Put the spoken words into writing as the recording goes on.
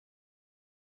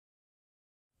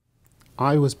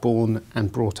I was born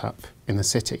and brought up in a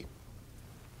city,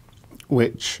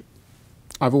 which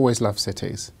I've always loved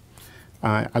cities.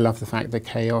 I love the fact they're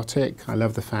chaotic, I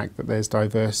love the fact that there's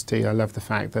diversity, I love the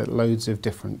fact that loads of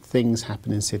different things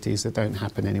happen in cities that don't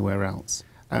happen anywhere else.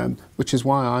 Which is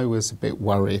why I was a bit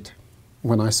worried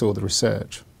when I saw the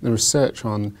research. The research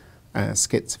on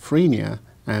schizophrenia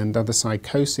and other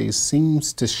psychoses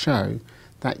seems to show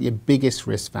that your biggest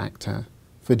risk factor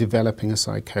for developing a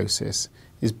psychosis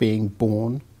is being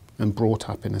born and brought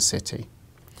up in a city.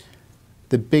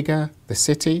 The bigger the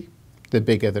city, the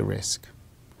bigger the risk.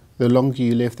 The longer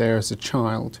you live there as a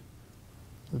child,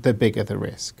 the bigger the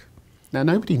risk. Now,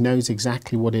 nobody knows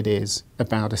exactly what it is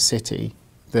about a city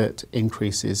that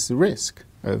increases the risk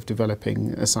of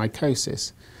developing a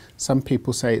psychosis. Some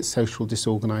people say it's social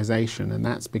disorganisation, and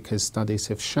that's because studies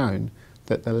have shown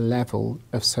that the level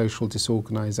of social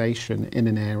disorganisation in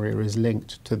an area is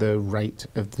linked to the rate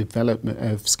of development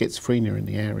of schizophrenia in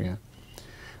the area.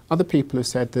 Other people have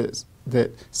said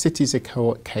that cities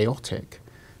are chaotic,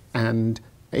 and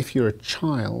if you're a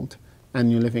child and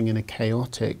you're living in a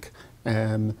chaotic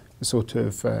sort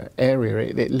of area,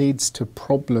 it leads to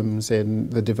problems in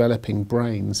the developing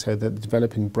brain, so that the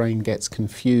developing brain gets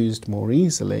confused more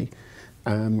easily,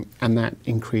 and that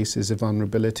increases the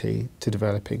vulnerability to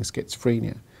developing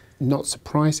schizophrenia. Not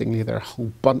surprisingly, there are a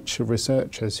whole bunch of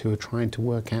researchers who are trying to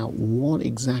work out what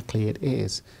exactly it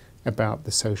is about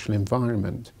the social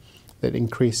environment that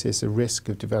increases the risk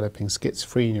of developing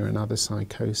schizophrenia and other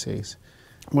psychoses.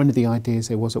 One of the ideas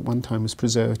there was at one time was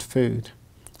preserved food.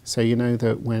 So you know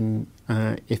that when,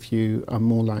 if you are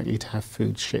more likely to have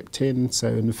food shipped in,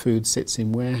 so when the food sits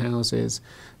in warehouses,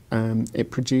 it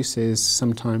produces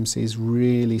sometimes these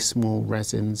really small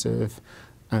resins of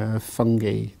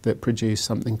fungi that produce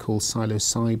something called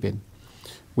psilocybin,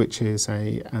 which is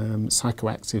a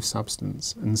psychoactive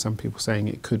substance. And some people saying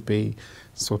it could be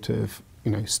sort of,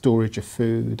 storage of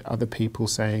food. Other people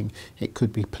saying it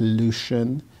could be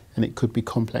pollution, and it could be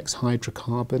complex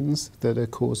hydrocarbons that are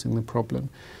causing the problem.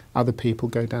 Other people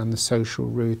go down the social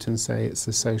route and say it's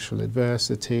the social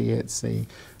adversity, it's the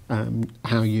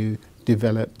how you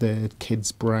develop the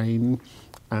kid's brain.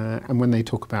 And when they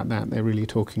talk about that, they're really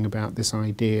talking about this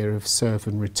idea of serve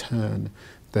and return,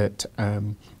 that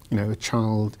a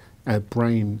child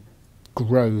brain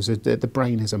grows, the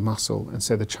brain is a muscle, and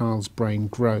so the child's brain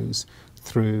grows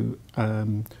through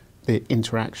the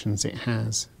interactions it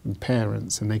has with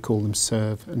parents, and they call them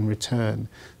serve and return.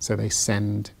 So they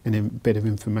send a bit of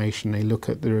information, they look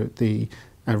at the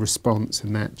response,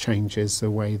 and that changes the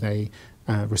way they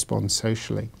respond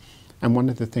socially. And one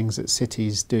of the things that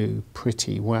cities do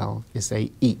pretty well is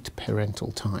they eat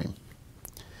parental time.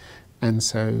 And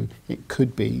so it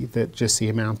could be that just the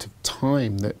amount of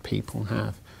time that people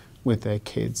have with their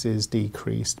kids is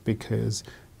decreased because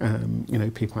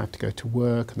people have to go to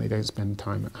work and they don't spend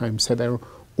time at home. So there are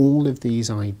all of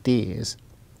these ideas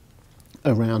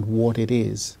around what it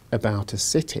is about a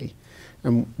city.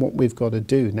 And what we've got to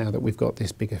do now that we've got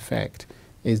this big effect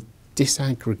is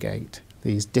disaggregate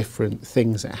these different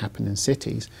things that happen in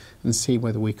cities and see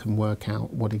whether we can work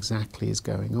out what exactly is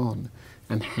going on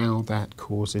and how that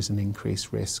causes an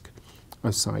increased risk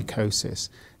of psychosis.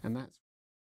 And that's